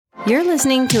You're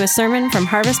listening to a sermon from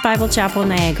Harvest Bible Chapel,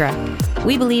 Niagara.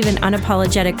 We believe in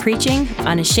unapologetic preaching,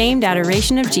 unashamed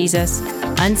adoration of Jesus,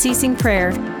 unceasing prayer,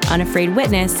 unafraid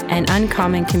witness, and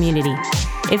uncommon community.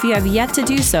 If you have yet to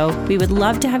do so, we would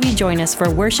love to have you join us for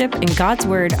worship and God's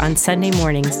Word on Sunday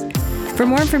mornings. For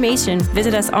more information,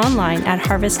 visit us online at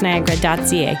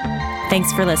harvestniagara.ca.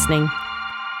 Thanks for listening.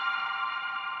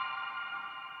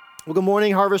 Well, good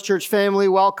morning, Harvest Church family.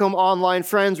 Welcome, online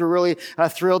friends. We're really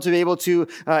thrilled to be able to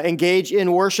engage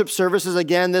in worship services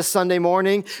again this Sunday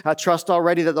morning. Trust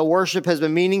already that the worship has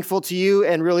been meaningful to you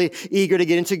and really eager to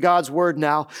get into God's Word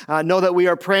now. Know that we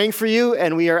are praying for you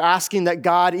and we are asking that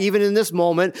God, even in this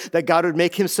moment, that God would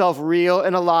make himself real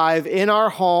and alive in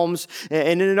our homes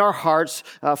and in our hearts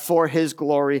for his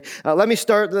glory. Let me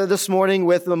start this morning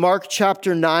with Mark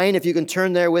chapter 9. If you can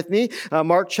turn there with me.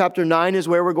 Mark chapter 9 is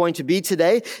where we're going to be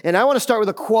today. And I want to start with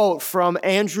a quote from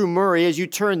Andrew Murray. As you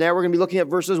turn there, we're going to be looking at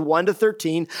verses 1 to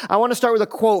 13. I want to start with a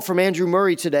quote from Andrew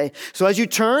Murray today. So as you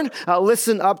turn,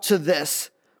 listen up to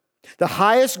this. The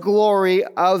highest glory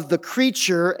of the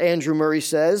creature, Andrew Murray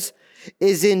says,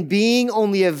 is in being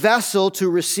only a vessel to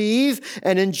receive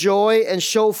and enjoy and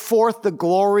show forth the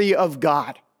glory of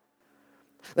God.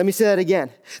 Let me say that again.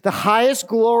 The highest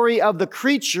glory of the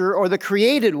creature or the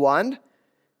created one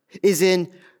is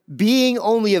in being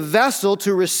only a vessel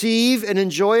to receive and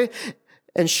enjoy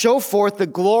and show forth the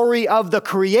glory of the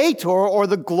Creator or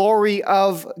the glory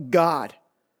of God.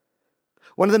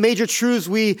 One of the major truths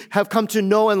we have come to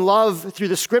know and love through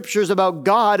the scriptures about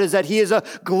God is that he is a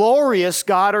glorious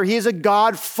God, or he is a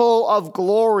God full of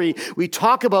glory. We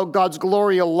talk about God's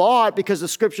glory a lot because the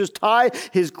scriptures tie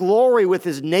his glory with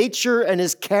his nature and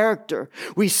his character.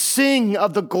 We sing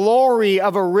of the glory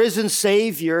of a risen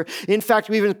Savior. In fact,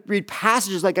 we even read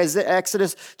passages like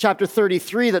Exodus chapter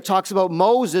 33 that talks about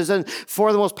Moses, and four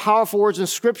of the most powerful words in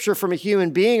scripture from a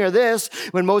human being are this,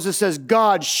 when Moses says,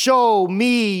 God, show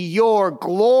me your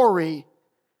glory.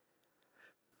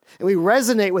 And we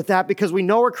resonate with that because we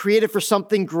know we're created for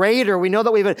something greater. We know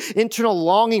that we have an internal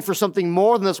longing for something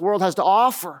more than this world has to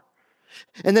offer.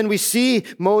 And then we see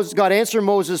God answer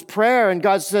Moses' prayer, and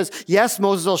God says, yes,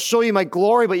 Moses, I'll show you my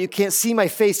glory, but you can't see my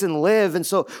face and live. And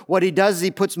so what he does is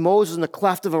he puts Moses in the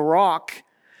cleft of a rock,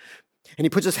 and he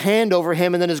puts his hand over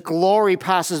him, and then his glory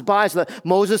passes by so that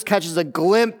Moses catches a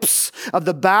glimpse of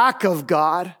the back of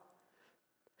God.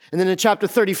 And then in chapter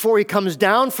 34, he comes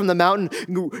down from the mountain,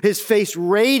 his face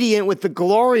radiant with the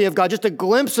glory of God. Just a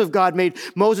glimpse of God made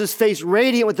Moses' face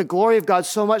radiant with the glory of God,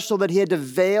 so much so that he had to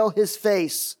veil his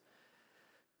face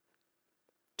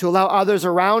to allow others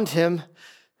around him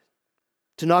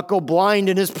to not go blind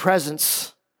in his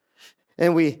presence.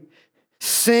 And we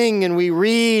sing and we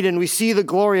read and we see the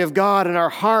glory of God, and our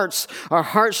hearts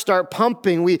start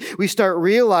pumping. We start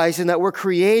realizing that we're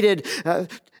created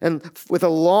and with a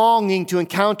longing to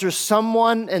encounter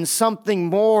someone and something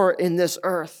more in this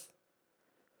earth.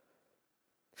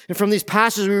 And from these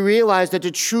passages, we realize that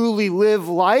to truly live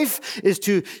life is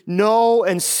to know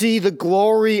and see the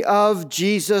glory of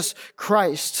Jesus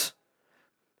Christ.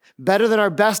 Better than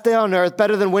our best day on earth,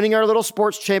 better than winning our little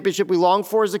sports championship we longed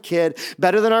for as a kid,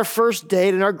 better than our first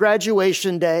date and our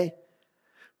graduation day,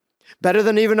 better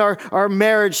than even our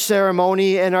marriage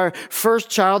ceremony and our first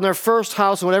child and our first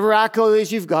house and whatever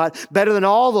accolades you've got, better than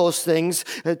all those things,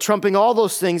 trumping all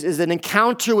those things, is an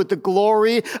encounter with the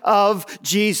glory of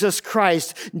Jesus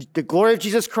Christ. The glory of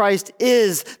Jesus Christ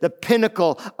is the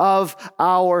pinnacle of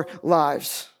our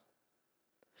lives.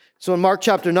 So in Mark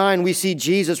chapter 9, we see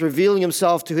Jesus revealing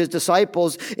himself to his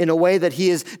disciples in a way that he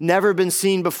has never been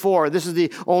seen before. This is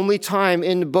the only time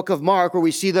in the book of Mark where we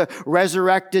see the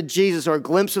resurrected Jesus, or a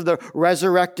glimpse of the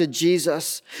resurrected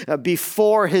Jesus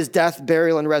before his death,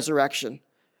 burial, and resurrection.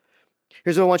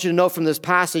 Here's what I want you to know from this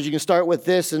passage. You can start with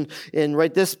this and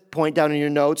write this point down in your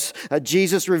notes.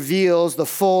 Jesus reveals the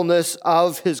fullness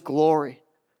of his glory.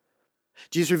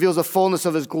 Jesus reveals the fullness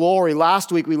of his glory.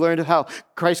 Last week, we learned how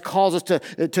Christ calls us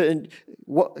to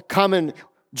come and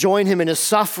join him in his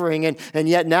suffering. And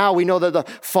yet now we know that the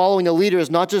following a leader is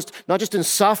not just in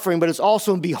suffering, but it's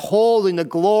also in beholding the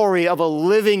glory of a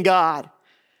living God.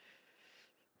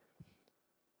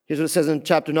 Here's what it says in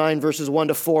chapter 9, verses 1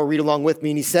 to 4. Read along with me.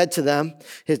 And he said to them,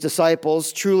 his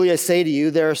disciples, truly I say to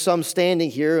you, there are some standing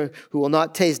here who will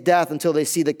not taste death until they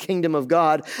see the kingdom of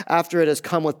God after it has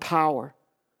come with power.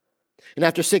 And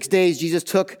after 6 days, Jesus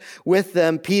took with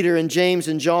them Peter and James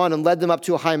and John and led them up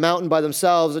to a high mountain by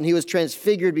themselves. And he was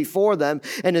transfigured before them,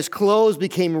 and his clothes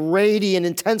became radiant,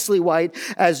 intensely white,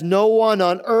 as no one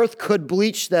on earth could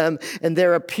bleach them. And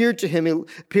there appeared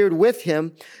with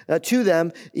him to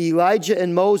them Elijah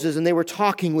and Moses, and they were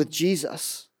talking with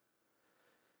Jesus.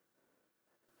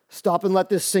 Stop and let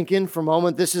this sink in for a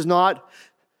moment. This is not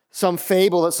some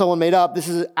fable that someone made up. This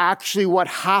is actually what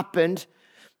happened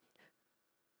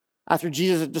after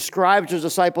Jesus described to his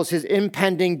disciples his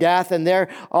impending death, and they're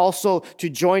also to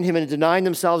join him in denying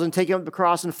themselves and taking up the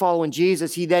cross and following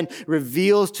Jesus. He then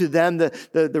reveals to them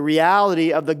the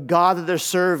reality of the God that they're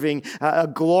serving, a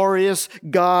glorious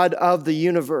God of the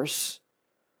universe.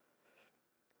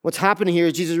 What's happening here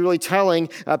is Jesus is really telling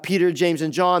Peter, James,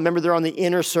 and John, remember they're on the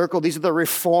inner circle. These are the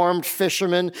reformed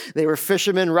fishermen. They were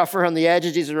fishermen, rough around the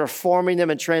edges. Jesus is reforming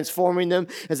them and transforming them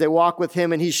as they walk with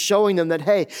him. And he's showing them that,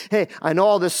 hey, I know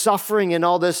all this suffering and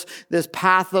all this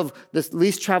path of this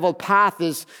least traveled path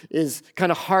is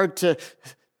kind of hard to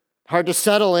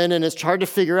settle in, and it's hard to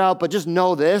figure out, but just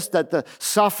know this, that the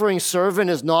suffering servant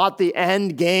is not the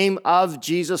end game of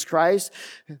Jesus Christ.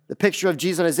 The picture of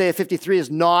Jesus in Isaiah 53 is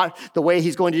not the way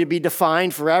he's going to be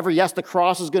defined forever. Yes, the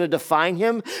cross is going to define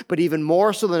him, but even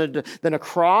more so than a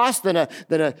cross, than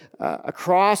a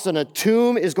cross and a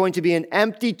tomb is going to be an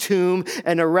empty tomb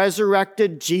and a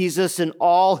resurrected Jesus in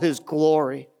all his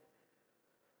glory.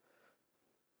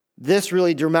 This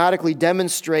really dramatically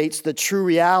demonstrates the true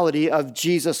reality of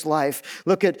Jesus' life.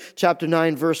 Look at chapter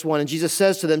 9, verse 1. And Jesus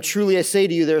says to them, "Truly I say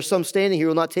to you, there are some standing here who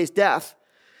will not taste death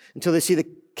until they see the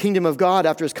kingdom of God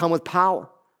after it's come with power."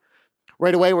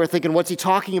 Right away, we're thinking, what's he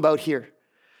talking about here?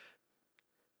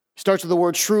 Starts with the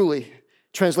word truly,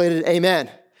 translated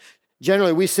amen.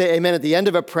 Generally, we say amen at the end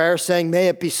of a prayer, saying, "May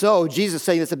it be so." Jesus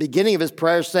saying this at the beginning of his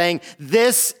prayer, saying,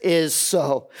 "This is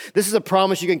so." This is a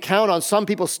promise you can count on. Some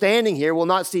people standing here will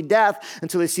not see death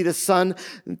until they see the Son,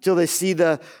 until they see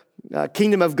the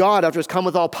kingdom of God after it's come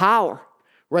with all power.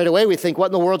 Right away, we think, what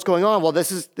in the world's going on? Well,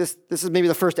 this is maybe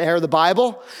the first error of the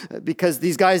Bible, because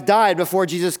these guys died before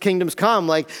Jesus' kingdom's come.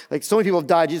 Like so many people have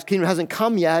died. Jesus' kingdom hasn't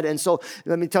come yet. And so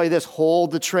let me tell you this,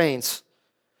 hold the trains.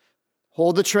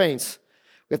 Hold the trains.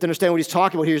 We have to understand what he's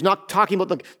talking about here. He's not talking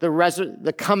about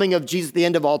the coming of Jesus at the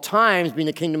end of all times being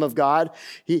the kingdom of God.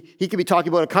 He could be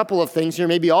talking about a couple of things here,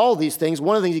 maybe all of these things.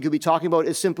 One of the things he could be talking about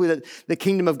is simply that the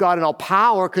kingdom of God and all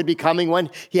power could be coming when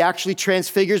he actually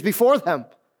transfigures before them.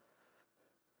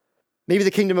 Maybe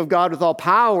the kingdom of God with all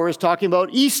power is talking about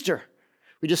Easter.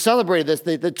 We just celebrated this.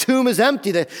 The tomb is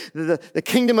empty. The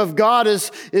kingdom of God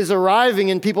is arriving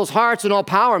in people's hearts in all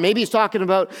power. Maybe he's talking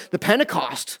about the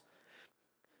Pentecost,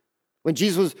 when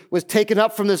Jesus was taken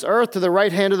up from this earth to the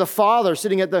right hand of the Father,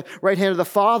 sitting at the right hand of the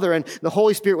Father, and the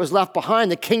Holy Spirit was left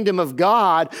behind. The kingdom of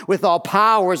God with all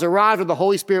power has arrived where the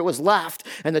Holy Spirit was left,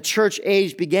 and the church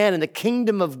age began, and the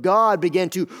kingdom of God began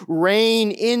to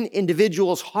reign in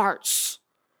individuals' hearts.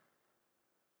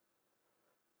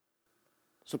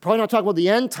 So probably not talking about the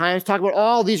end times, talking about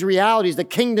all these realities. The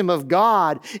kingdom of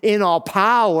God in all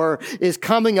power is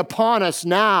coming upon us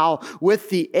now with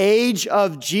the age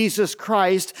of Jesus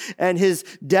Christ and his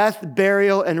death,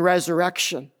 burial, and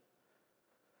resurrection.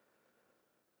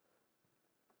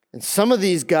 And some of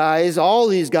these guys, all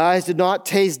these guys, did not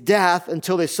taste death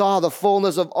until they saw the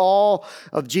fullness of all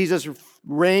of Jesus'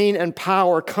 reign and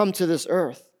power come to this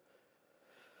earth.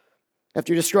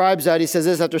 After he describes that, he says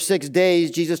this: after 6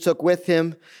 days, Jesus took with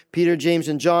him Peter, James,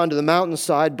 and John to the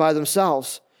mountainside by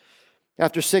themselves.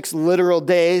 After 6 literal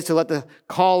days, to let the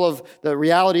call of the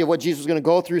reality of what Jesus was going to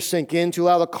go through sink in, to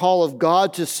allow the call of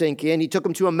God to sink in, he took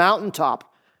them to a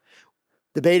mountaintop.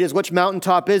 Debate is, which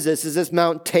mountaintop is this? Is this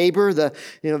Mount Tabor,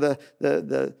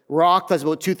 the rock that's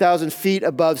about 2,000 feet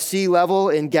above sea level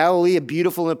in Galilee, a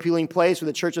beautiful and appealing place where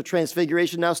the Church of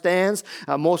Transfiguration now stands?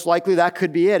 Most likely that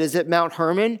could be it. Is it Mount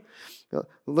Hermon? A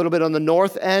little bit on the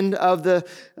north end of the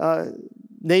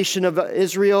nation of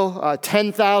Israel,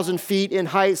 10,000 feet in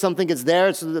height. Some think it's there.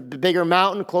 It's the bigger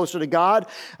mountain, closer to God.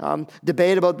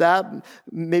 Debate about that.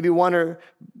 Probably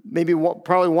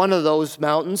one of those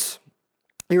mountains.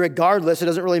 Regardless, it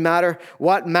doesn't really matter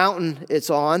what mountain it's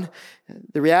on.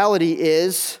 The reality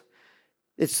is,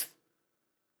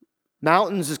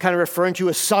 mountains is kind of referring to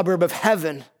a suburb of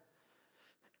heaven,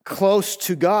 close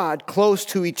to God, close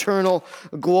to eternal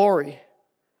glory,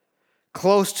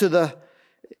 close to the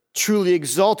truly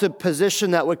exalted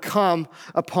position that would come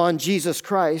upon Jesus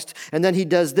Christ. And then he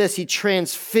does this, he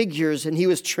transfigures, and he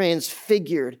was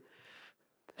transfigured.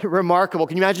 Remarkable.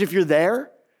 Can you imagine if you're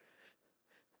there?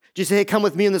 Do you say, hey, come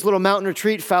with me in this little mountain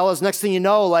retreat, fellas? Next thing you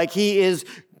know, he is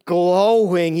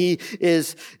glowing. He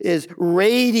is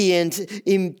radiant,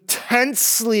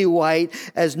 intensely white,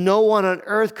 as no one on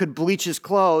earth could bleach his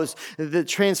clothes. The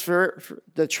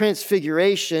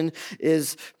transfiguration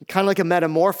is kind of like a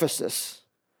metamorphosis.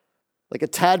 Like a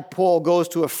tadpole goes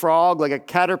to a frog, like a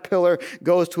caterpillar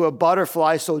goes to a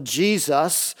butterfly. So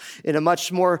Jesus, in a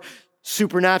much more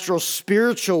supernatural,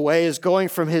 spiritual way is going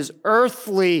from his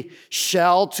earthly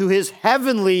shell to his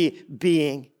heavenly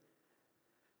being.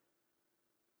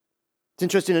 It's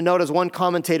interesting to note, as one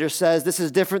commentator says, this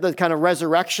is different than kind of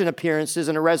resurrection appearances.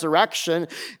 In a resurrection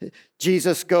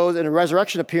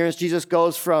appearance, Jesus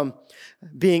goes from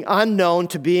being unknown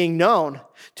to being known,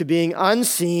 to being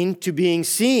unseen to being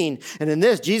seen. And in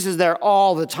this, Jesus is there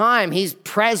all the time. He's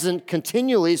present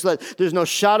continually, so that there's no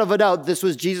shadow of a doubt. This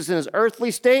was Jesus in his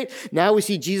earthly state. Now we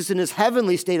see Jesus in his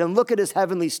heavenly state. And look at his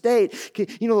heavenly state.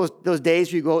 You know those days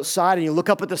where you go outside and you look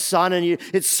up at the sun and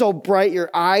it's so bright,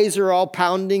 your eyes are all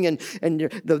pounding, and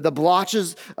the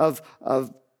blotches of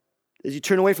as you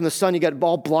turn away from the sun, you get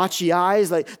all blotchy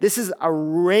eyes. Like, this is a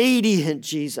radiant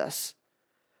Jesus.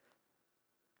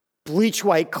 Bleach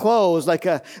white clothes, like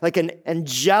an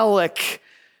angelic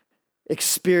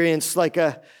experience, like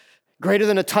a greater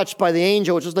than a touch by the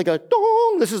angel, which is like a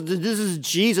dong. This is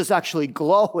Jesus actually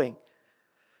glowing.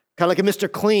 Kind of like a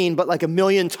Mr. Clean, but like a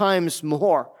million times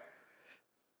more.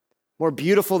 More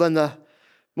beautiful than the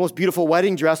most beautiful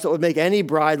wedding dress that would make any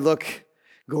bride look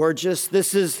gorgeous.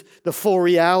 This is the full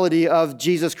reality of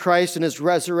Jesus Christ in his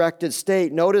resurrected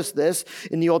state. Notice this.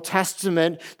 In the Old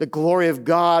Testament, the glory of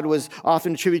God was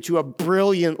often attributed to a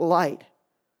brilliant light.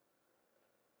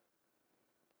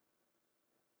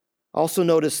 Also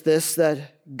notice this,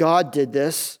 that God did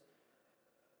this.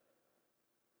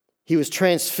 He was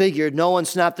transfigured. No one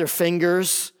snapped their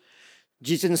fingers.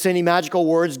 Jesus didn't say any magical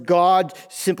words. God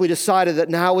simply decided that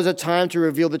now was a time to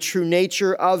reveal the true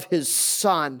nature of his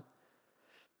Son.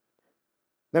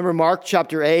 Remember Mark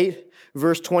chapter 8,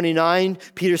 verse 29?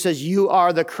 Peter says, "You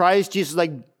are the Christ." Jesus is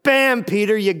like, "Bam,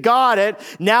 Peter, you got it.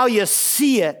 Now you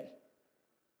see it.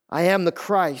 I am the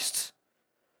Christ."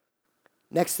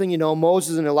 Next thing you know,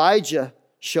 Moses and Elijah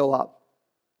show up.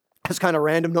 That's kind of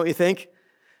random, don't you think?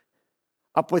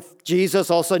 Up with Jesus,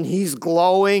 all of a sudden he's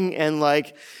glowing and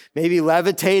like maybe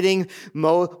levitating.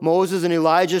 Moses and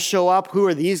Elijah show up. Who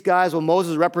are these guys? Well,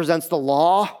 Moses represents the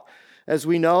law, as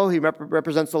we know. He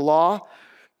represents the law.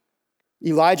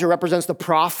 Elijah represents the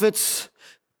prophets,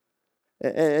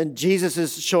 and Jesus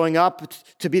is showing up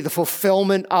to be the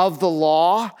fulfillment of the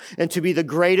law and to be the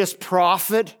greatest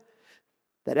prophet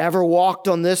that ever walked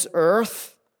on this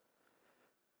earth.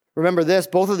 Remember this,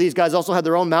 both of these guys also had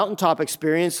their own mountaintop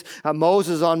experience.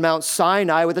 Moses on Mount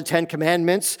Sinai with the 10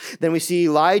 Commandments. Then we see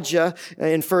Elijah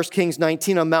in 1 Kings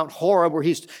 19 on Mount Horeb, where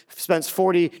he spends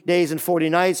 40 days and 40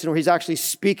 nights and where he's actually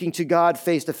speaking to God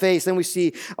face to face. Then we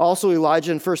see also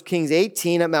Elijah in 1 Kings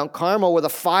 18 at Mount Carmel, where the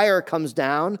fire comes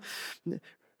down.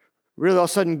 Really, all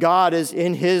of a sudden, God is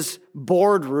in his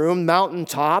boardroom,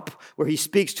 mountaintop, where he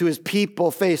speaks to his people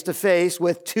face to face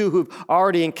with two who've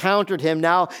already encountered him,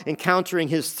 now encountering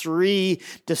his 3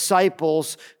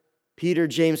 disciples, Peter,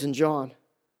 James, and John.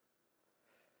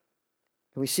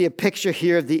 And we see a picture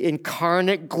here of the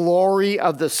incarnate glory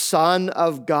of the Son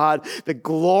of God, the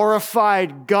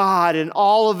glorified God in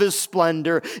all of his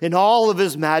splendor, in all of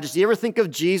his majesty. You ever think of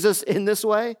Jesus in this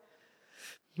way?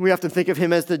 We often think of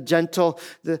him as the gentle,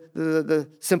 the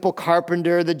simple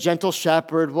carpenter, the gentle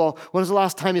shepherd. Well, when was the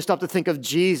last time you stopped to think of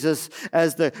Jesus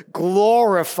as the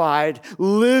glorified,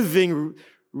 living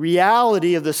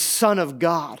reality of the Son of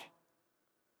God?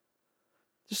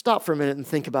 Just stop for a minute and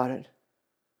think about it.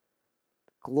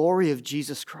 Glory of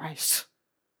Jesus Christ,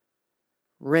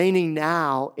 reigning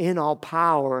now in all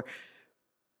power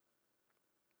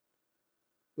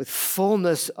with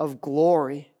fullness of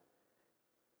glory.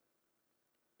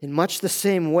 In much the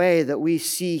same way that we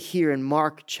see here in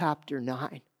Mark chapter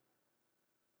 9.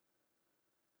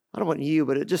 I don't want you,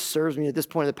 but it just serves me at this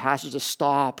point of the passage to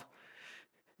stop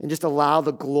and just allow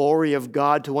the glory of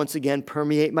God to once again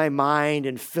permeate my mind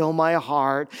and fill my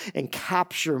heart and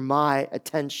capture my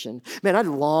attention. Man, I'd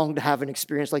long to have an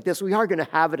experience like this. We are going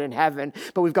to have it in heaven,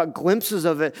 but we've got glimpses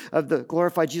of it, of the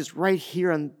glorified Jesus right here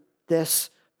in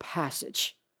this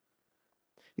passage.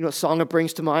 You know what song it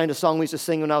brings to mind? A song we used to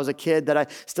sing when I was a kid that I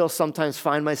still sometimes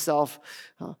find myself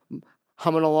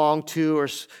humming along to or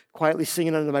quietly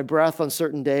singing under my breath on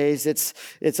certain days. It's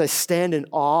I stand in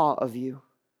awe of you.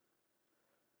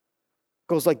 It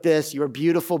goes like this: you are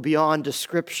beautiful beyond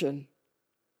description,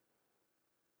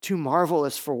 too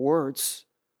marvelous for words,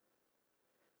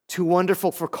 too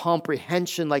wonderful for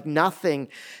comprehension, like nothing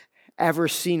ever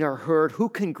seen or heard. Who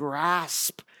can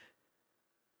grasp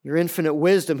your infinite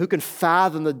wisdom? Who can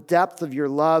fathom the depth of your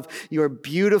love? You are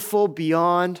beautiful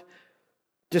beyond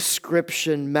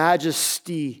description,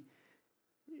 majesty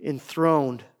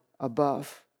enthroned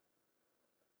above.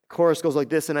 The chorus goes like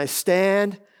this, and I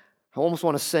stand, I almost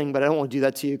want to sing, but I don't want to do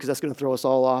that to you because that's going to throw us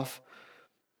all off.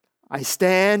 I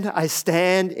stand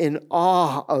in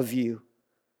awe of you,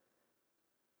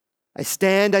 I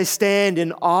stand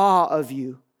in awe of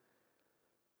you.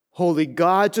 Holy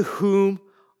God, to whom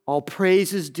all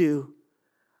praise is due,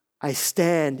 I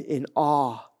stand in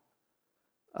awe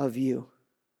of you.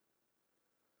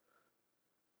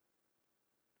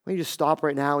 Why don't you just stop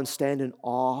right now and stand in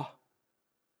awe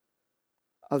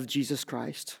of Jesus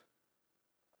Christ?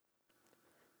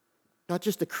 Not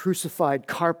just the crucified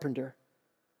carpenter,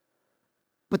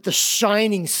 but the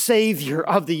shining Savior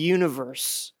of the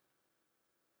universe.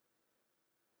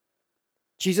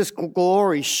 Jesus'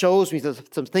 glory shows me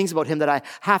some things about him that I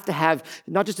have to have,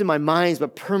 not just in my minds,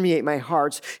 but permeate my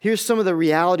hearts. Here's some of the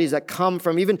realities that come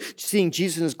from even seeing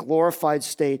Jesus in his glorified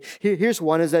state. Here's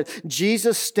one, is that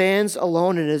Jesus stands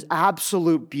alone in his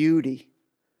absolute beauty.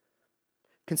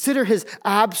 Consider his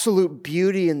absolute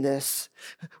beauty in this.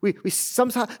 We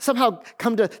somehow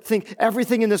come to think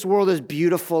everything in this world is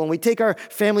beautiful, and we take our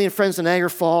family and friends to Niagara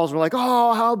Falls, and we're like,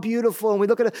 oh, how beautiful. And we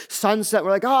look at a sunset,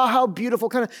 we're like, oh, how beautiful.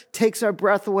 Kind of takes our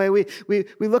breath away. We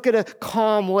look at a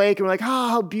calm lake, and we're like, oh,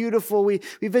 how beautiful. We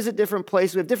visit different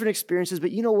places, we have different experiences,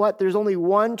 but you know what? There's only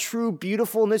one true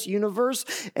beautiful in this universe,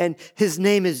 and his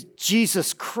name is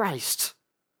Jesus Christ.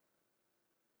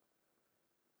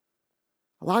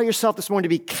 Allow yourself this morning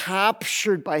to be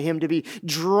captured by him, to be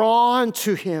drawn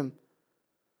to him,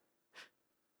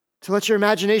 to let your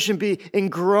imagination be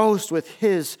engrossed with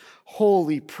his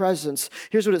holy presence.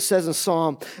 Here's what it says in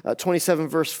Psalm 27,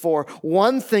 verse 4.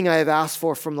 One thing I have asked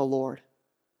for from the Lord,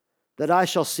 that I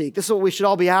shall seek. This is what we should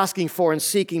all be asking for and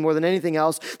seeking more than anything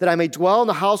else, that I may dwell in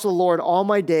the house of the Lord all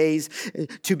my days,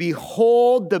 to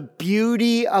behold the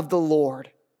beauty of the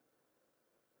Lord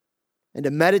and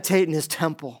to meditate in his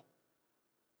temple.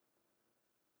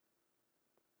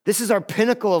 This is our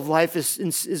pinnacle of life,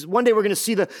 is one day we're going to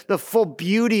see the full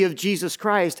beauty of Jesus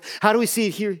Christ. How do we see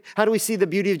it here? How do we see the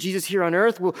beauty of Jesus here on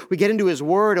earth? We get into his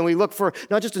word and we look for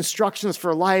not just instructions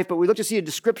for life, but we look to see a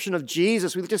description of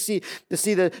Jesus. We look to see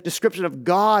the description of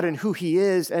God and who he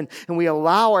is, and we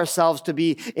allow ourselves to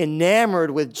be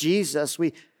enamored with Jesus.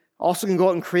 We also can go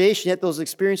out in creation, yet those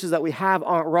experiences that we have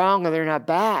aren't wrong and they're not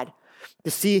bad. To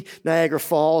see Niagara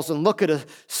Falls and look at a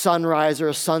sunrise or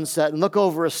a sunset and look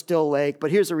over a still lake.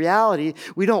 But here's the reality.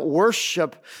 We don't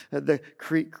worship the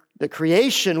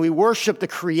creation. We worship the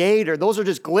Creator. Those are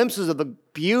just glimpses of the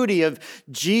beauty of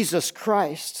Jesus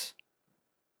Christ.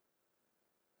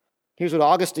 Here's what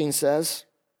Augustine says.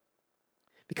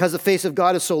 Because the face of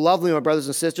God is so lovely, my brothers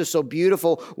and sisters, so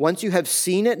beautiful, once you have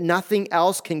seen it, nothing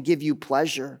else can give you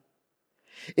pleasure.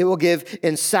 It will give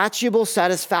insatiable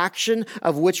satisfaction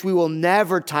of which we will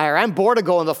never tire. I'm bored of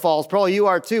going to the falls. Probably you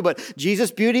are too, but Jesus'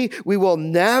 beauty, we will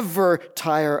never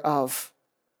tire of.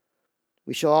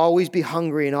 We shall always be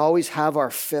hungry and always have our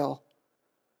fill.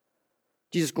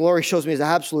 Jesus' glory shows me his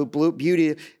absolute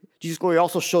beauty. Jesus' glory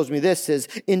also shows me this, his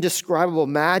indescribable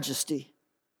majesty.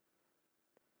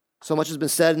 So much has been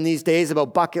said in these days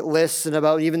about bucket lists and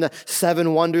about even the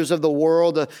 7 wonders of the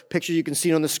world. The picture you can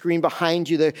see on the screen behind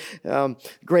you, the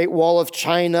Great Wall of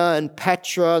China and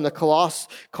Petra and the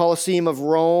Colosseum of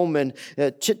Rome and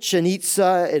Chichen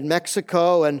Itza in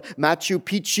Mexico and Machu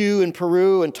Picchu in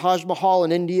Peru and Taj Mahal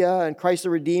in India and Christ the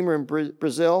Redeemer in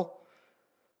Brazil.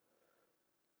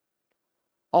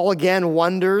 All again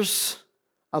wonders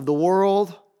of the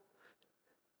world.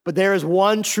 But there is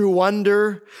one true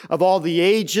wonder of all the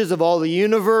ages, of all the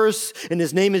universe, and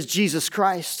his name is Jesus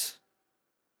Christ.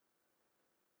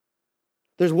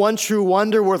 There's one true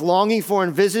wonder worth longing for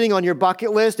and visiting on your bucket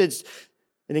list. It's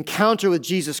an encounter with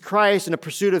Jesus Christ and a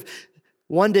pursuit of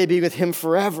one day being with him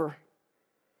forever.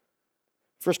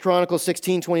 1 Chronicles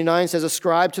 16:29 says,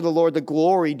 ascribe to the Lord the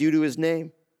glory due to his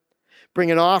name. Bring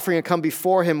an offering and come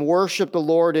before him. Worship the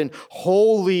Lord in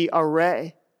holy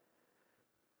array.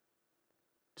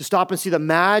 To stop and see the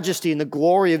majesty and the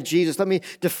glory of Jesus. Let me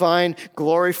define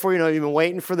glory for you. I know you've been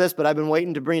waiting for this, but I've been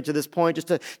waiting to bring it to this point just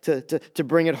to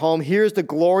bring it home. Here's the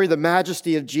glory, the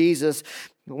majesty of Jesus.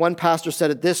 One pastor said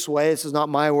it this way. This is not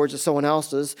my words, it's someone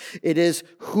else's. It is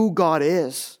who God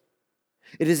is.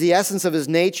 It is the essence of his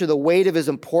nature, the weight of his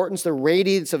importance, the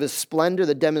radiance of his splendor,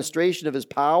 the demonstration of his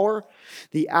power,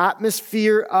 the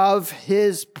atmosphere of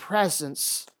his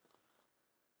presence.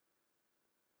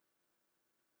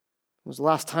 When was the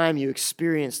last time you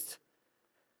experienced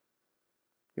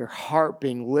your heart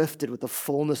being lifted with the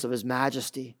fullness of his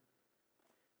majesty?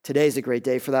 Today's a great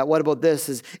day for that. What about this?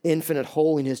 His infinite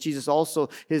holiness. Jesus also,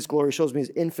 his glory shows me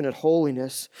his infinite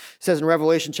holiness. It says in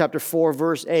Revelation chapter 4,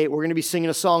 verse 8, we're going to be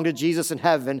singing a song to Jesus in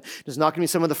heaven. It's not going to be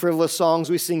some of the frivolous songs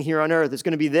we sing here on earth. It's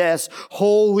going to be this: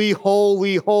 holy,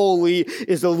 holy, holy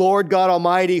is the Lord God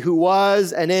Almighty, who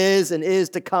was and is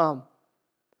to come.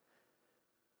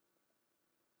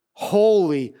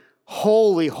 Holy,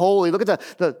 Holy, holy. Look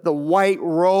at the white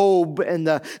robe and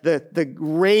the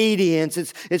radiance.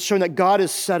 It's showing that God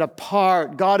is set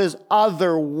apart. God is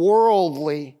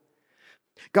otherworldly.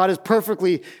 God is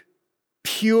perfectly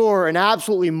pure and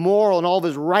absolutely moral in all of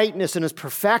his rightness and his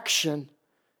perfection.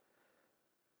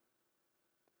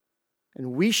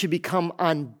 And we should become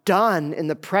undone in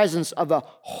the presence of a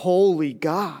holy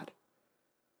God.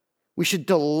 We should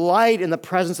delight in the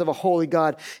presence of a holy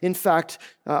God. In fact,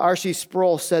 R.C.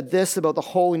 Sproul said this about the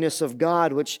holiness of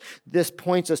God, which this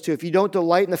points us to. If you don't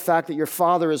delight in the fact that your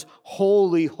Father is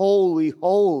holy, holy,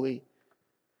 holy,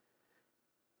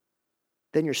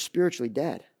 then you're spiritually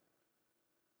dead.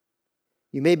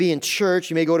 You may be in church,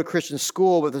 you may go to Christian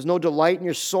school, but there's no delight in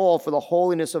your soul for the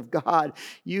holiness of God.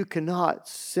 You cannot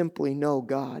simply know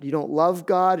God. You don't love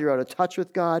God, you're out of touch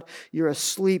with God, you're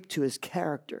asleep to his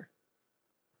character.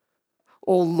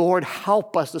 Oh Lord,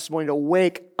 help us this morning to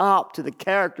wake up to the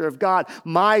character of God.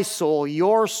 My soul,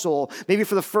 your soul. Maybe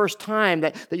for the first time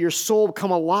that your soul will come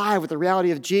alive with the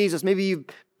reality of Jesus. Maybe you've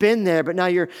been there, but now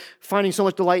you're finding so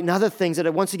much delight in other things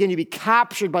that once again you be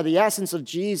captured by the essence of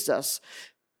Jesus.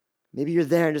 Maybe you're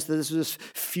there and this will just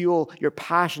fuel your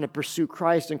passion to pursue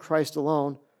Christ and Christ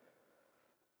alone.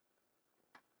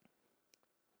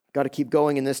 Got to keep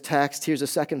going in this text. Here's a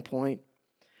second point.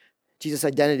 Jesus'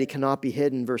 identity cannot be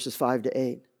hidden, verses 5 to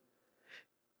 8.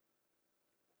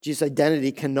 Jesus'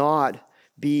 identity cannot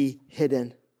be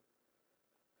hidden.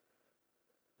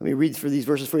 Let me read through these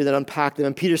verses for you that unpack them.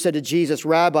 And Peter said to Jesus,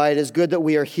 Rabbi, it is good that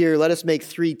we are here. Let us make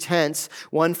 3 tents,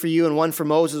 one for you and one for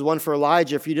Moses, one for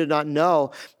Elijah, for you did not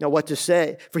know what to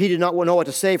say. For he did not know what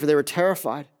to say, for they were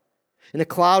terrified. And a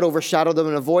cloud overshadowed them,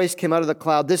 and a voice came out of the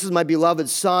cloud. This is my beloved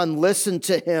Son. Listen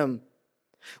to him.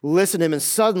 Listen to him. And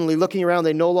suddenly, looking around,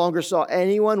 they no longer saw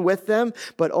anyone with them,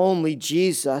 but only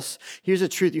Jesus. Here's a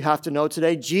truth you have to know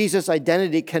today. Jesus'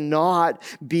 identity cannot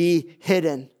be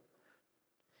hidden.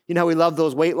 You know how we love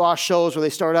those weight loss shows where they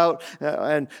start out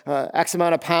and X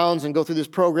amount of pounds and go through these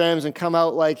programs and come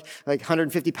out like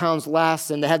 150 pounds less,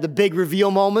 and they have the big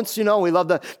reveal moments. You know, we love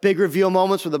the big reveal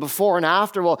moments for the before and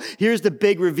after. Well, here's the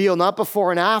big reveal, not before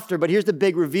and after, but here's the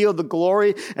big reveal, the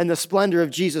glory and the splendor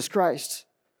of Jesus Christ.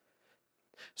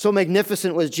 So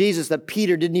magnificent was Jesus that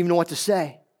Peter didn't even know what to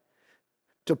say.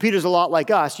 So Peter's a lot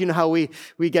like us. You know how we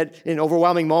get in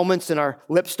overwhelming moments and our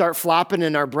lips start flapping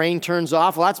and our brain turns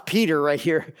off? Well, that's Peter right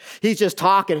here. He's just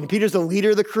talking, and Peter's the leader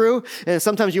of the crew. And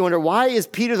sometimes you wonder, why is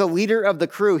Peter the leader of the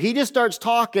crew? He just starts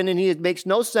talking and it makes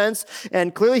no sense,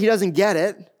 and clearly he doesn't get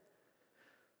it.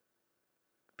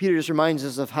 Peter just reminds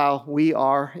us of how we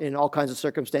are in all kinds of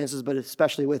circumstances, but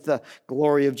especially with the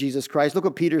glory of Jesus Christ. Look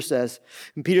what Peter says.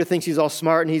 And Peter thinks he's all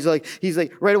smart, and he's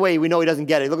like, right away, we know he doesn't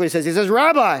get it. Look what he says. He says,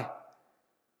 Rabbi.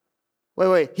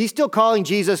 Wait. He's still calling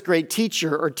Jesus great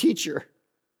teacher or teacher.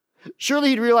 Surely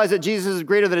he'd realize that Jesus is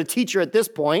greater than a teacher at this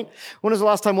point. When was the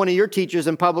last time one of your teachers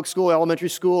in public school, elementary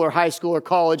school, or high school, or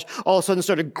college all of a sudden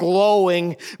started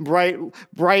glowing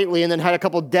brightly and then had a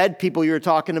couple dead people you were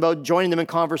talking about joining them in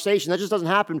conversation? That just doesn't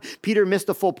happen. Peter missed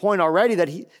the full point already that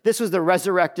this was the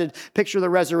resurrected, picture of the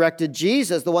resurrected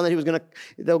Jesus, the one that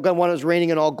the one that was reigning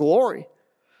in all glory.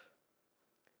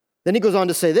 Then he goes on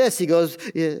to say this. He goes,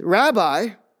 Rabbi,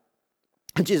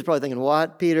 and Jesus is probably thinking,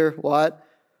 what, Peter, what?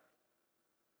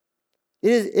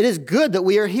 It is good that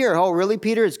we are here. Oh, really,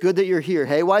 Peter? It's good that you're here.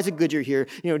 Hey, why is it good you're here?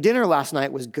 You know, dinner last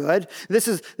night was good. This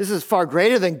is far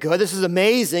greater than good. This is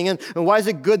amazing. And why is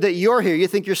it good that you're here? You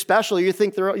think you're special. You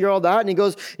think you're all that. And he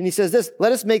goes and he says this,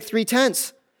 let us make 3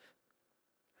 tents.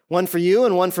 One for you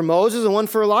and one for Moses and one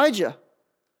for Elijah.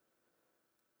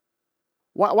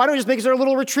 Why don't we just make it our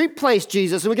little retreat place,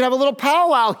 Jesus? And we can have a little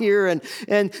powwow here, and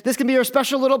this can be our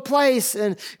special little place.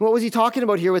 And what was he talking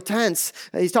about here with tents?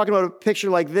 He's talking about a picture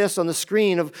like this on the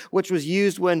screen, of which was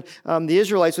used when the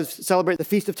Israelites would celebrate the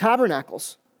Feast of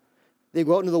Tabernacles. They'd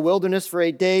go out into the wilderness for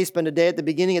 8 days, spend a day at the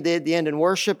beginning, a day at the end in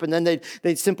worship, and then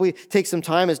they'd simply take some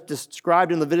time, as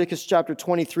described in Leviticus chapter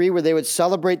 23, where they would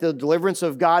celebrate the deliverance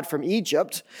of God from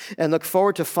Egypt and look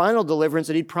forward to final deliverance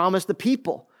that he'd promised the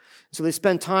people. So they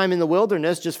spend time in the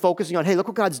wilderness just focusing on, hey, look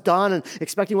what God's done, and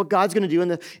expecting what God's going to do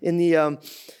in the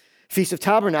Feast of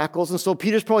Tabernacles. And so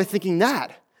Peter's probably thinking that.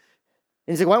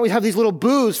 And he's like, why don't we have these little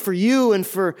booths for you and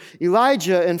for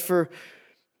Elijah and for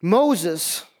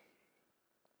Moses,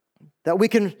 that we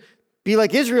can be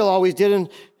like Israel always did and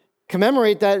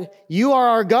commemorate that you are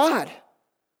our God.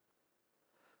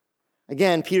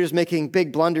 Again, Peter's making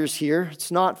big blunders here.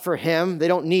 It's not for him. They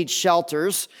don't need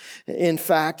shelters. In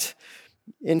fact,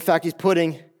 he's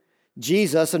putting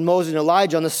Jesus and Moses and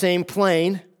Elijah on the same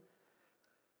plane.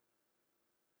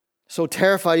 So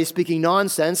terrified, he's speaking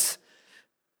nonsense.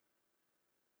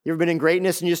 You ever been in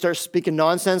greatness and you start speaking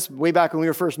nonsense? Way back when we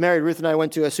were first married, Ruth and I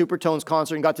went to a Supertones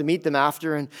concert and got to meet them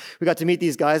after, and we got to meet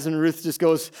these guys, and Ruth just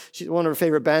goes, she's one of her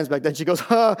favorite bands back then, she goes,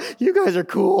 you guys are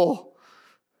cool.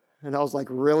 And I was like,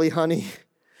 really, honey?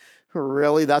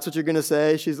 Really? That's what you're going to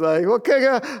say? She's like, okay,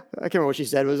 I can't remember what she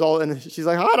said. It was all, and she's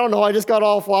like, I don't know, I just got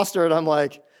all flustered. I'm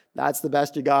like, that's the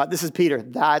best you got. This is Peter.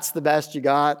 That's the best you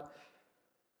got.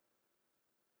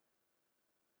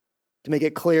 To make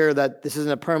it clear that this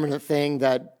isn't a permanent thing,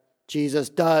 that Jesus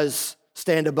does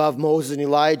stand above Moses and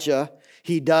Elijah.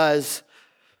 He does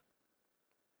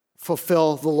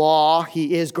fulfill the law.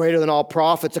 He is greater than all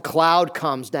prophets. A cloud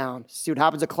comes down. See what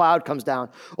happens? A cloud comes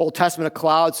down. Old Testament, a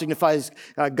cloud signifies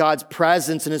God's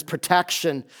presence and his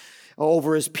protection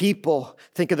over his people.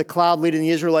 Think of the cloud leading the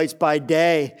Israelites by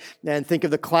day, and think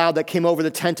of the cloud that came over the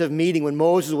tent of meeting when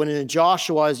Moses went in, and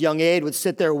Joshua, his young aide, would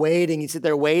sit there waiting. He'd sit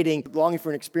there waiting, longing for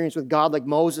an experience with God like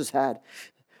Moses had.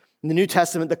 In the New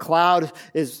Testament, the cloud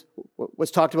is what's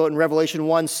talked about in Revelation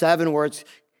 1:7, where it's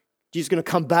Jesus going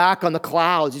to come back on the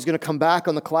clouds. He's going to come back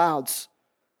on the clouds.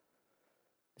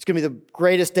 It's going to be the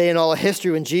greatest day in all of history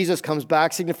when Jesus comes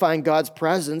back, signifying God's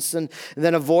presence. And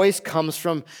then a voice comes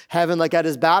from heaven, like at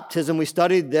his baptism. We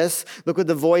studied this. Look what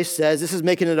the voice says. This is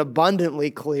making it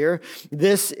abundantly clear.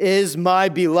 This is my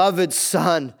beloved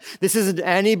Son. This isn't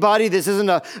anybody. This isn't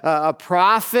a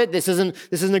prophet. This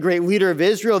isn't a great leader of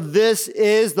Israel. This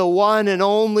is the one and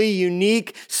only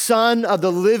unique Son of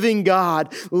the living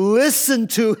God. Listen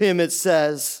to him, it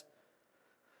says.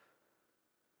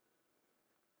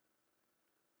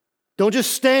 Don't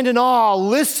just stand in awe,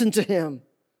 listen to him.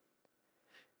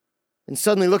 And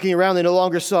suddenly looking around, they no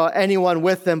longer saw anyone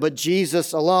with them but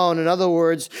Jesus alone. In other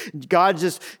words, God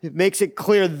just makes it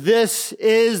clear this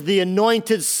is the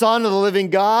anointed Son of the living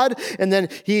God. And then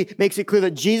he makes it clear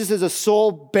that Jesus is a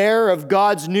sole bearer of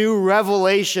God's new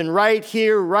revelation right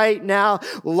here, right now.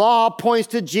 Law points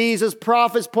to Jesus,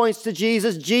 prophets points to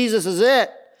Jesus. Jesus is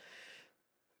it.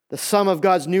 The sum of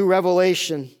God's new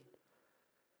revelation.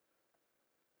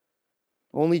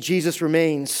 Only Jesus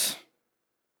remains.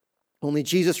 Only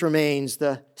Jesus remains.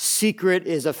 The secret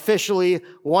is officially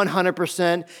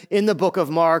 100% in the book of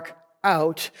Mark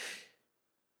out.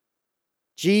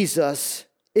 Jesus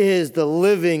is the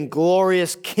living,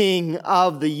 glorious King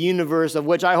of the universe, of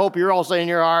which I hope you're all saying in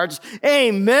your hearts,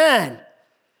 amen.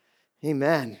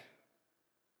 Amen.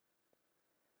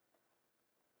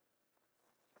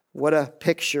 What a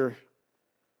picture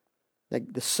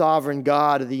that the sovereign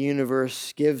God of the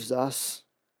universe gives us,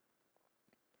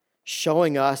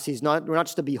 showing us we're not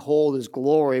just to behold his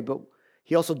glory, but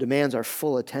he also demands our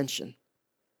full attention,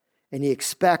 and he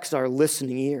expects our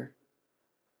listening ear.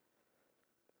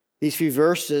 These few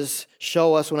verses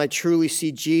show us when I truly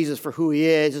see Jesus for who he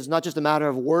is, it's not just a matter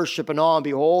of worship and awe and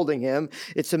beholding him.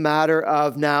 It's a matter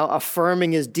of now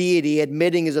affirming his deity,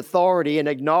 admitting his authority, and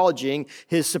acknowledging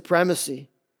his supremacy.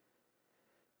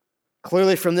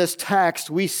 Clearly from this text,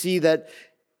 we see that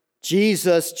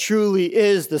Jesus truly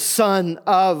is the Son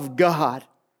of God.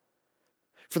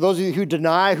 For those of you who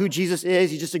deny who Jesus is,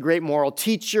 he's just a great moral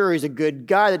teacher, he's a good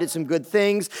guy that did some good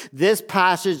things. This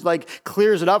passage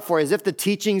clears it up for you, as if the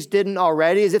teachings didn't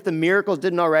already, as if the miracles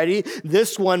didn't already.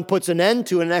 This one puts an end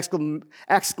to an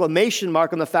exclamation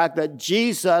mark on the fact that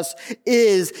Jesus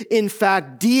is in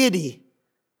fact deity.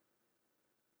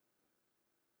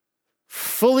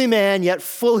 Fully man, yet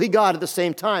fully God at the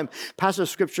same time. Passages of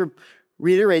Scripture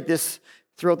reiterate this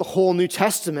throughout the whole New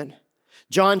Testament.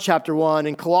 John chapter 1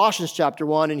 and Colossians chapter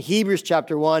 1 and Hebrews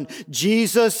chapter 1.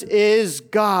 Jesus is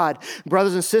God.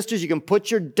 Brothers and sisters, you can put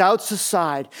your doubts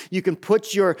aside. You can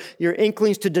put your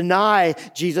inklings to deny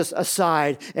Jesus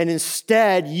aside. And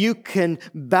instead, you can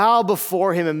bow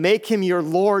before him and make him your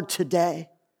Lord today.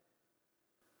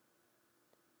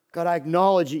 God, I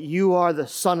acknowledge that you are the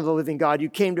Son of the living God. You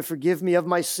came to forgive me of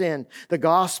my sin, the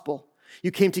gospel.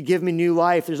 You came to give me new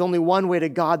life. There's only one way to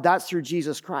God. That's through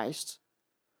Jesus Christ.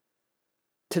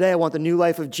 Today, I want the new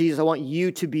life of Jesus. I want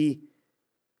you to be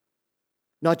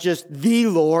not just the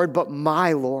Lord, but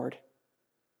my Lord.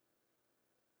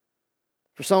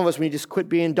 For some of us, we just quit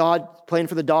being playing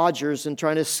for the Dodgers and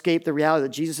trying to escape the reality that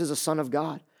Jesus is a Son of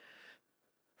God.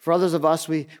 For others of us,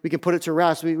 we can put it to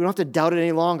rest. We don't have to doubt it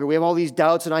any longer. We have all these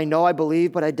doubts, and I know I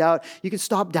believe, but I doubt. You can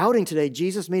stop doubting today.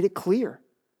 Jesus made it clear.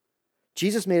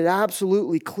 Jesus made it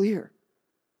absolutely clear.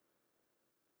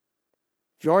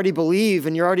 If you already believe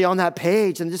and you're already on that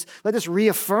page, then just let us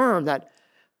reaffirm that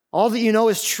all that you know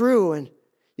is true, and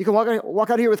you can walk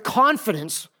out here with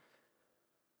confidence,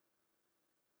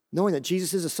 knowing that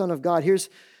Jesus is the Son of God. We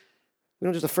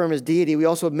don't just affirm his deity, we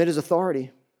also admit his authority.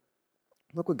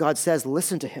 Look what God says.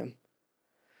 Listen to him.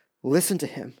 Listen to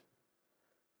him.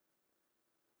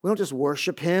 We don't just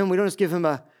worship him. We don't just give him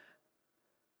a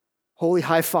holy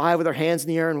high five with our hands in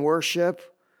the air and worship.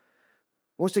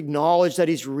 We must acknowledge that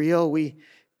he's real. We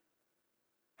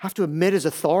have to admit his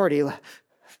authority.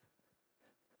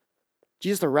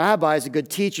 Jesus the rabbi is a good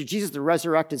teacher. Jesus the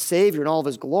resurrected Savior in all of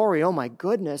his glory. Oh my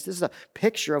goodness, this is a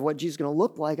picture of what Jesus is going to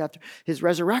look like after his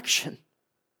resurrection.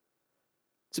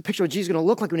 It's a picture of what Jesus is going to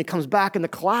look like when he comes back in the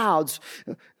clouds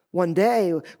one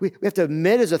day. We have to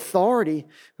admit his authority.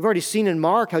 We've already seen in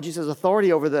Mark how Jesus has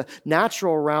authority over the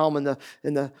natural realm and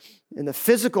the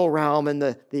physical realm and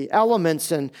the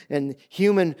elements and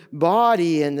human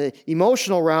body and the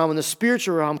emotional realm and the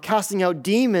spiritual realm, casting out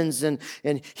demons and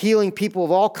healing people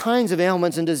of all kinds of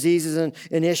ailments and diseases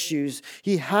and issues.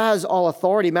 He has all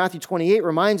authority. Matthew 28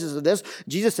 reminds us of this.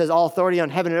 Jesus says, all authority on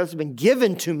heaven and earth has been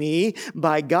given to me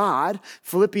by God.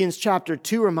 Philippians chapter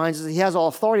 2 reminds us that he has all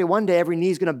authority. One day every knee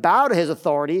is going to bow to his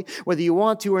authority, whether you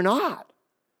want to or not.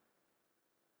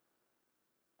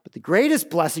 But the greatest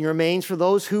blessing remains for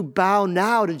those who bow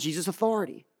now to Jesus'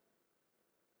 authority.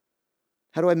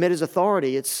 How do I admit his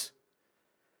authority? It's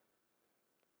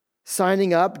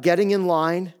signing up, getting in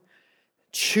line,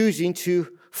 choosing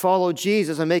to follow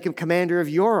Jesus and make him commander of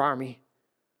your army,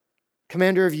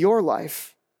 commander of your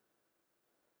life.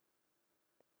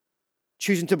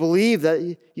 Choosing to believe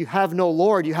that you have no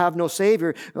Lord, you have no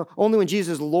Savior. Only when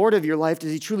Jesus is Lord of your life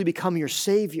does he truly become your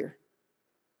Savior.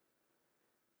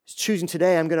 It's choosing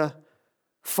today, I'm going to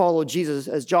follow Jesus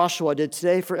as Joshua did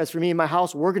today. As for me and my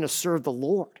house, we're going to serve the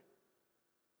Lord.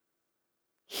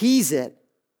 He's it.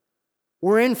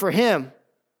 We're in for him.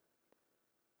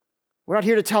 We're not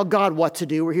here to tell God what to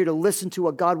do. We're here to listen to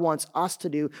what God wants us to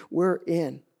do. We're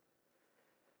in.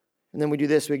 And then we do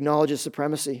this. We acknowledge his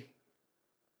supremacy.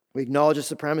 We acknowledge his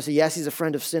supremacy. Yes, he's a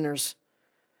friend of sinners.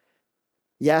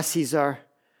 Yes, he's our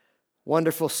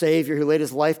wonderful Savior who laid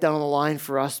his life down on the line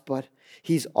for us, but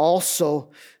he's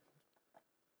also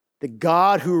the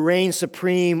God who reigns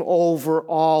supreme over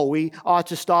all. We ought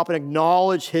to stop and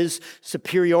acknowledge his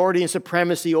superiority and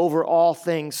supremacy over all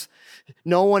things.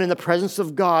 No one in the presence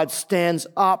of God stands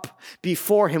up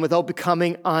before him without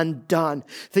becoming undone.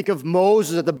 Think of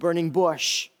Moses at the burning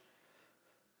bush.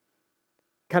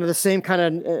 Kind of the same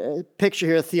kind of picture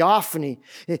here, a theophany.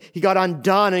 He got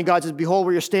undone and God says, behold,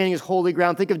 where you're standing is holy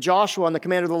ground. Think of Joshua on the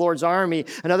commander of the Lord's army,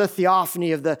 another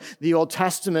theophany of the Old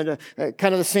Testament.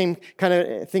 Kind of the same kind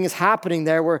of thing is happening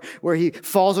there where he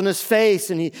falls on his face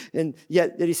and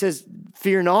yet he says,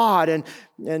 fear not.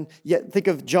 And yet think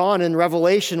of John in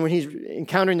Revelation when he's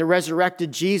encountering the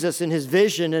resurrected Jesus in his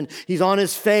vision and he's on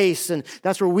his face. And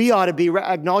that's where we ought to be,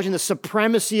 acknowledging the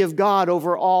supremacy of God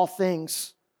over all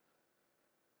things.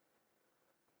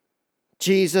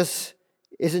 Jesus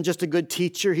isn't just a good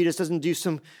teacher. He just doesn't do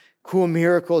some cool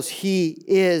miracles. He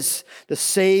is the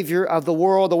Savior of the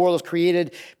world. The world is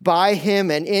created by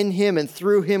him and in him and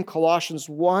through him. Colossians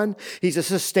 1. He's a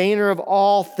sustainer of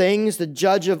all things, the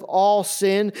judge of all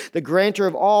sin, the grantor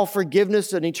of all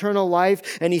forgiveness and eternal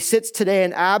life. And he sits today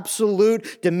in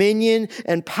absolute dominion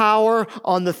and power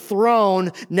on the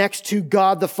throne next to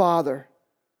God the Father.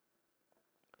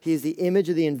 He is the image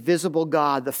of the invisible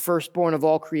God, the firstborn of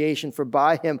all creation, for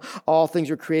by him all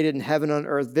things were created in heaven and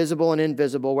on earth, visible and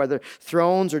invisible, whether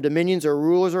thrones or dominions or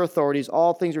rulers or authorities,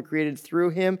 all things were created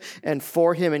through him and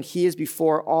for him, and he is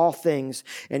before all things,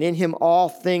 and in him all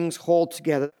things hold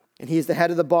together. And he is the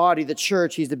head of the body, the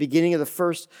church. He's the beginning of the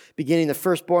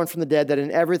firstborn from the dead, that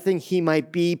in everything he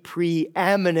might be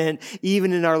preeminent,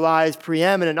 even in our lives,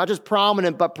 preeminent, not just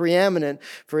prominent, but preeminent,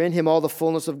 for in him all the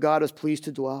fullness of God is pleased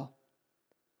to dwell.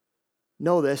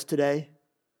 Know this today.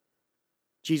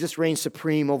 Jesus reigns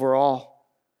supreme over all.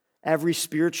 Every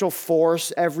spiritual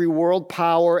force, every world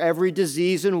power, every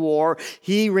disease and war,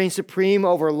 he reigns supreme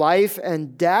over life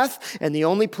and death. And the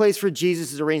only place for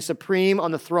Jesus is to reign supreme on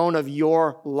the throne of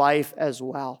your life as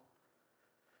well.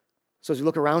 So as we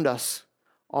look around us,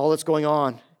 all that's going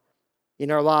on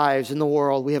in our lives, in the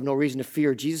world, we have no reason to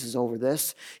fear. Jesus is over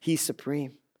this. He's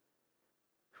supreme.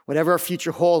 Whatever our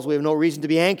future holds, we have no reason to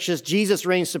be anxious. Jesus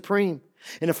reigns supreme.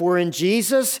 And if we're in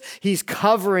Jesus, he's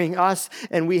covering us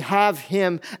and we have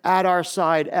him at our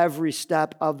side every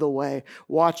step of the way,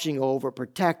 watching over,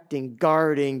 protecting,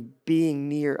 guarding, being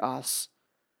near us.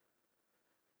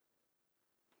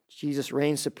 Jesus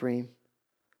reigns supreme.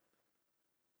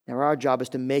 Now our job is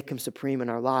to make him supreme in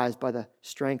our lives by the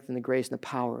strength and the grace and the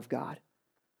power of God.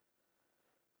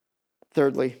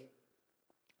 Thirdly,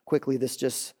 quickly,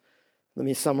 let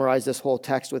me summarize this whole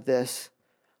text with this.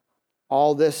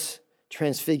 All this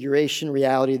transfiguration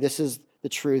reality, this is the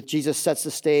truth. Jesus sets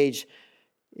the stage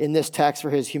in this text for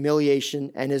his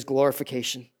humiliation and his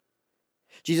glorification.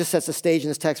 Jesus sets the stage in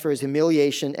this text for his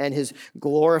humiliation and his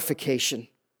glorification.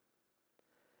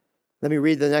 Let me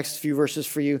read the next few verses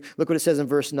for you. Look what it says in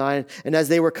verse 9. And as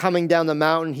they were coming down the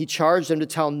mountain, he charged them to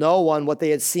tell no one what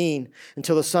they had seen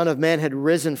until the Son of Man had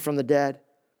risen from the dead.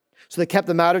 So they kept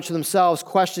the matter to themselves,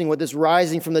 questioning what this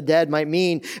rising from the dead might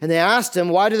mean. And they asked him,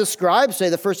 why do the scribes say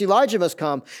that first Elijah must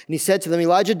come? And he said to them,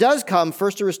 Elijah does come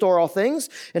first to restore all things,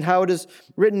 and how it is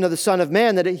written of the Son of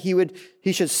Man that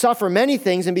he should suffer many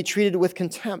things and be treated with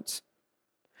contempt.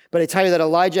 But I tell you that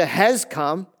Elijah has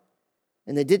come,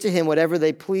 and they did to him whatever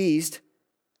they pleased,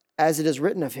 as it is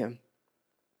written of him.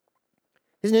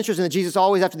 Isn't it interesting that Jesus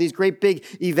always, after these great big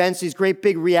events, these great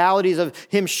big realities of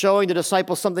him showing the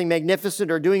disciples something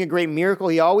magnificent or doing a great miracle,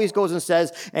 he always goes and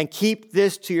says, and keep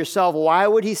this to yourself. Why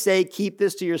would he say, keep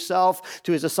this to yourself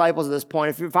to his disciples at this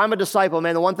point? If I'm a disciple,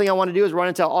 man, the one thing I want to do is run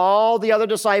and tell all the other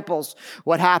disciples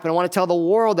what happened. I want to tell the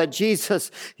world that Jesus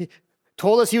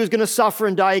told us he was going to suffer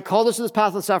and die. He called us to this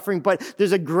path of suffering, but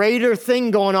there's a greater thing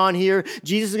going on here.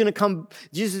 Jesus is going to come.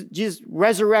 Jesus'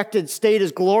 resurrected state,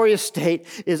 his glorious state,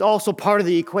 is also part of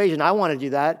the equation. I want to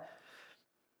do that.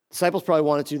 Disciples probably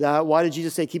wanted to do that. Why did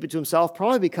Jesus say keep it to himself?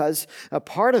 Probably because a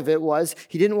part of it was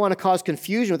he didn't want to cause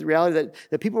confusion with the reality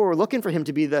that people were looking for him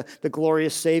to be the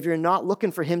glorious Savior and not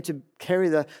looking for him to carry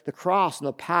the cross and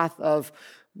the path of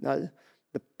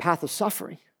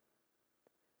suffering.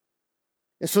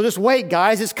 And so just wait,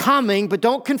 guys, it's coming, but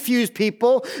don't confuse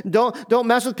people. Don't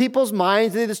mess with people's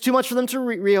minds. It's too much for them to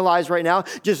realize right now.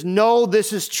 Just know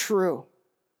this is true.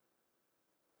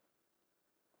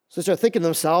 So they start thinking to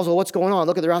themselves, well, what's going on?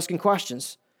 Look, they're asking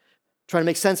questions, trying to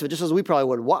make sense of it, just as we probably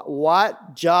would.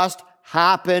 What just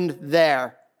happened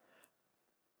there?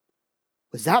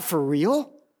 Was that for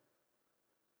real?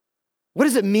 What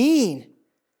does it mean?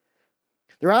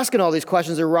 They're asking all these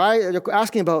questions. They're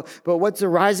asking about what's the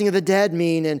rising of the dead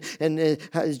mean, and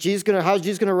how's Jesus going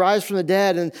to rise from the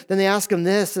dead? And then they ask him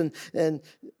this, and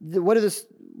why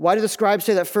do the scribes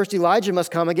say that first Elijah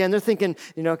must come? Again, they're thinking,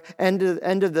 end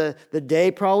of the day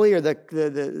probably, or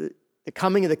the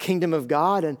coming of the kingdom of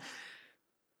God. And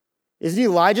isn't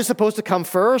Elijah supposed to come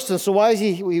first? And so why is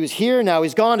he was here, now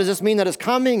he's gone? Does this mean that it's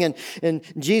coming? And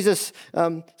Jesus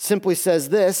simply says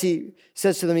this. He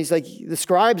says to them, he's like, the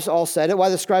scribes all said it. Why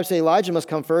the scribes say Elijah must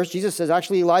come first? Jesus says,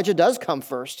 actually, Elijah does come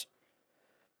first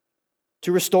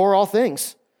to restore all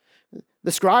things.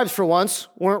 The scribes, for once,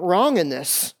 weren't wrong in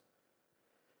this.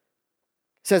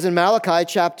 It says in Malachi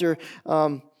chapter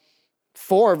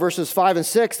 4, verses 5 and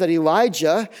 6, that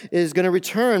Elijah is going to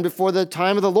return before the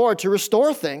time of the Lord to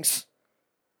restore things.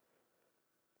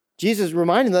 Jesus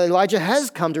reminded them that Elijah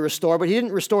has come to restore, but he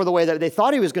didn't restore the way that they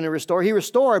thought he was going to restore. He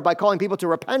restored by calling people to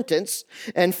repentance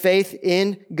and faith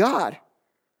in God.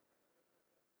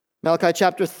 Malachi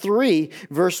chapter 3,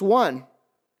 verse 1.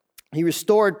 He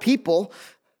restored people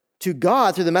to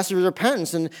God through the message of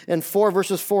repentance, and 4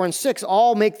 verses 4 and 6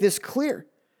 all make this clear.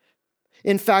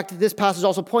 In fact, this passage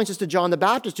also points us to John the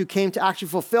Baptist, who came to actually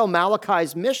fulfill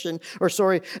Elijah's mission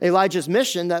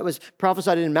that was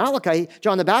prophesied in Malachi.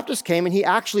 John the Baptist came, and he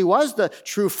actually was the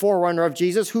true forerunner of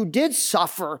Jesus, who did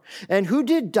suffer and who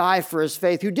did die for his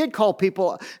faith, who did call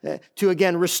people to,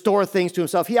 again, restore things to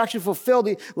himself. He actually fulfilled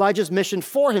Elijah's mission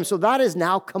for him, so that is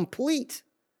now complete.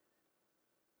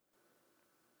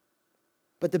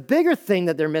 But the bigger thing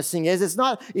that they're missing is it's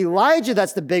not Elijah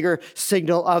that's the bigger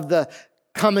signal of the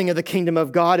coming of the kingdom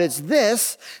of God. It's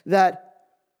this, that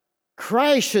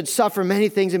Christ should suffer many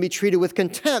things and be treated with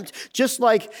contempt. Just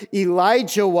like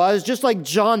Elijah was, just like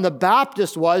John the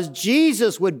Baptist was,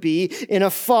 Jesus would be in a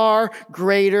far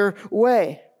greater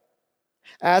way.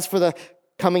 As for the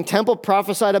coming temple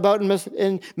prophesied about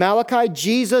in Malachi,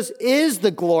 Jesus is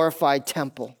the glorified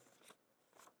temple.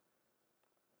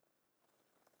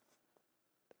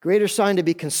 The greater sign to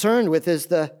be concerned with is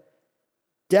the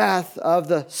death of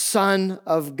the Son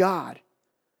of God.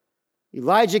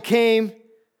 Elijah came,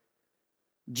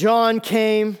 John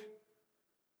came,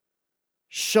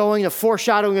 showing a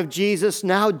foreshadowing of Jesus.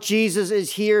 Now Jesus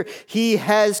is here. He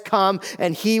has come,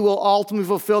 and he will ultimately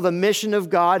fulfill the mission of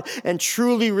God and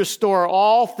truly restore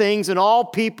all things and all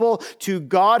people to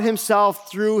God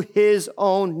himself through his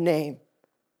own name.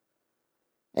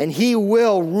 And he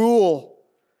will rule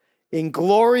in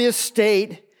glorious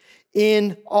state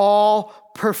in all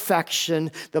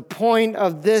perfection. The point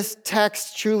of this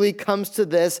text truly comes to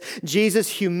this: Jesus'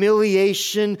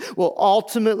 humiliation will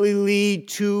ultimately lead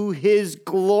to his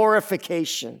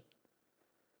glorification.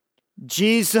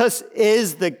 Jesus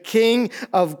is the King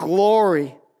of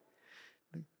glory,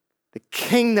 the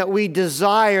King that we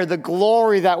desire, the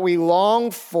glory that we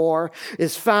long for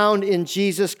is found in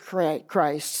Jesus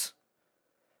Christ.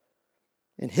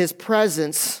 And his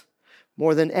presence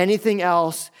more than anything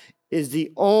else, is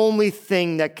the only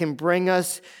thing that can bring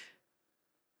us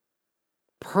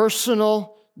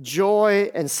personal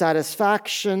joy and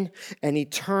satisfaction and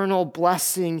eternal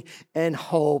blessing and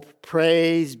hope.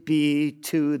 Praise be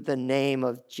to the name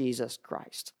of Jesus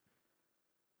Christ.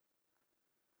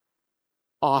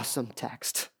 Awesome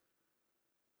text.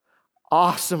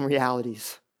 Awesome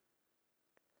realities.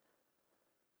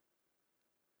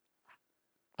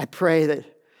 I pray that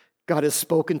God has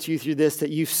spoken to you through this,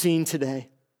 that you've seen today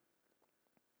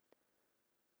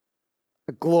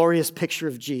a glorious picture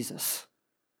of Jesus.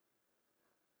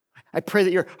 I pray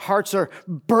that your hearts are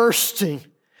bursting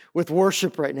with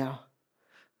worship right now.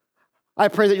 I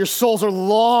pray that your souls are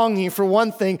longing for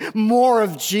one thing, more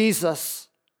of Jesus.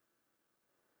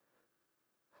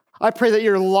 I pray that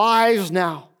your lives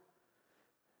now,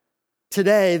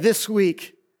 today, this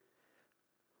week,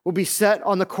 will be set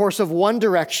on the course of one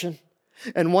direction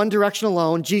and one direction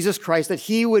alone, Jesus Christ, that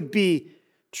he would be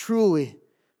truly,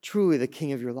 truly the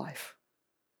King of your life.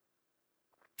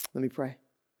 Let me pray.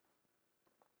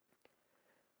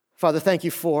 Father, thank you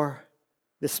for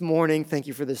this morning. Thank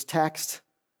you for this text.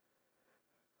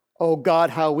 Oh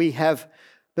God, how we have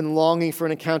been longing for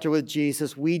an encounter with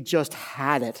Jesus. We just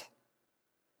had it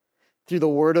through the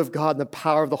Word of God and the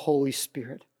power of the Holy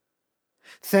Spirit.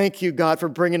 Thank you, God, for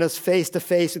bringing us face to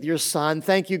face with your Son.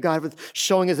 Thank you, God, for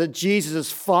showing us that Jesus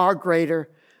is far greater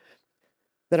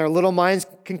than our little minds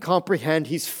can comprehend.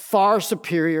 He's far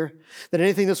superior than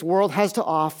anything this world has to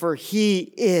offer. He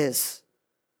is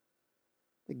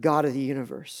the God of the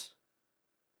universe.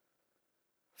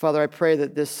 Father, I pray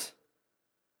that this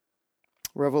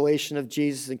revelation of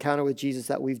Jesus, encounter with Jesus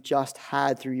that we've just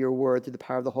had through your word, through the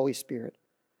power of the Holy Spirit,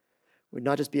 would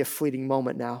not just be a fleeting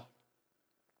moment now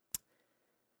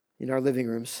in our living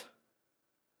rooms,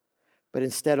 but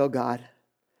instead, oh God,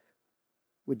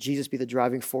 would Jesus be the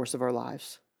driving force of our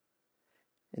lives?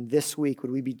 And this week,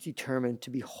 would we be determined to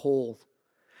behold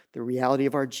the reality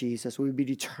of our Jesus? Would we be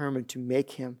determined to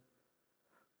make him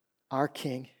our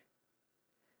King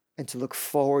and to look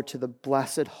forward to the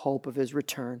blessed hope of his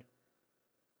return,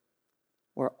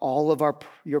 where all of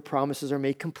your promises are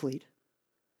made complete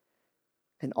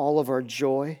and all of our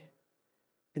joy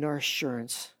and our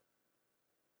assurance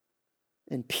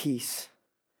and peace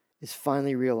is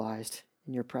finally realized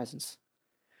in your presence.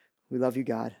 We love you,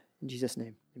 God. In Jesus'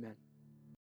 name, amen.